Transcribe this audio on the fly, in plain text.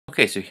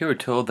Okay, so here we're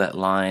told that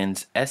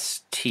lines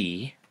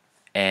ST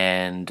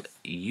and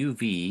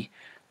UV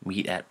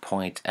meet at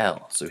point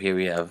L. So here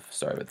we have,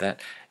 sorry about that,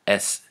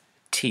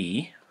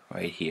 ST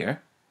right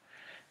here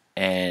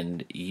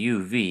and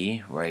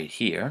UV right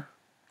here,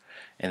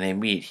 and they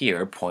meet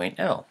here at point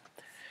L.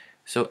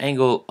 So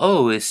angle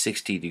O is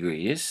 60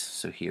 degrees,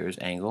 so here's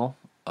angle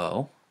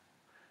O,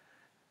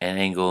 and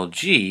angle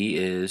G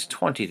is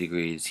 20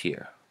 degrees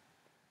here.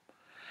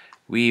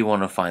 We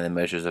want to find the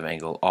measures of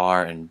angle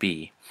R and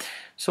B.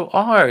 So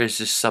R is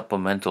just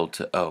supplemental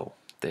to O.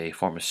 They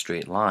form a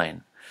straight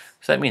line.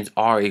 So that means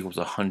R equals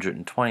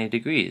 120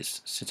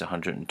 degrees, since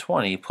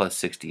 120 plus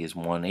 60 is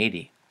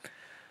 180.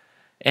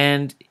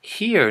 And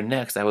here,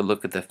 next, I would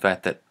look at the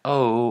fact that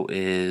O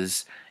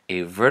is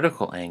a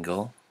vertical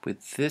angle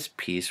with this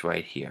piece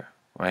right here,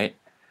 right?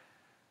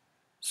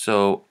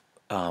 So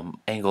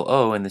angle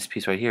O and this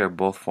piece right here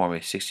both form a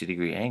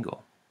 60-degree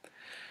angle.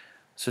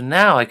 So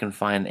now I can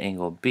find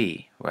angle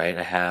B, right?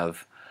 I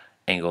have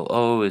angle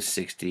O is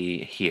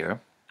 60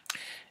 here.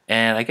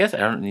 And I guess I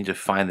don't need to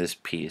find this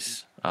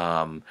piece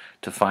to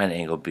find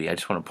angle B. I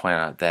just want to point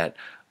out that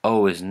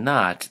O is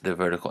not the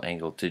vertical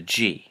angle to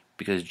G,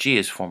 because G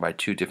is formed by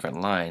two different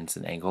lines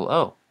than angle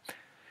O.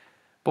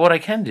 But what I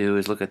can do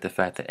is look at the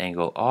fact that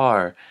angle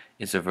R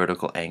is a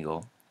vertical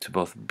angle to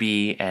both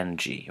B and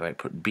G, right?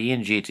 Put B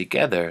and G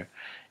together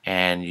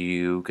and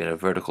you get a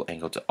vertical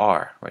angle to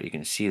R, right? You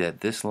can see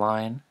that this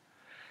line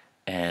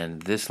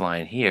and this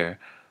line here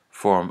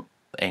form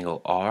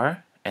angle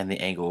R and the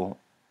angle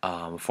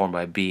formed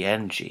by B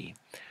and G.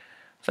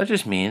 So that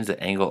just means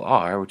that angle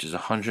R, which is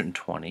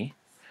 120,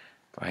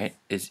 right,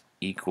 is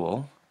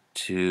equal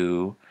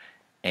to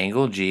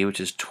angle G, which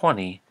is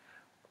 20,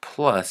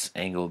 plus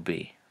angle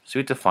B. So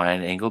we have to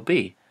find angle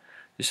B.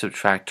 Just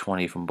subtract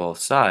 20 from both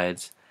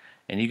sides,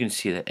 and you can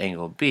see that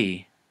angle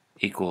B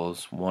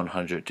equals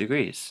 100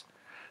 degrees,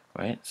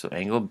 right? So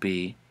angle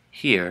B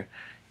here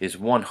is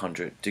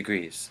 100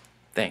 degrees.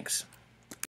 Thanks.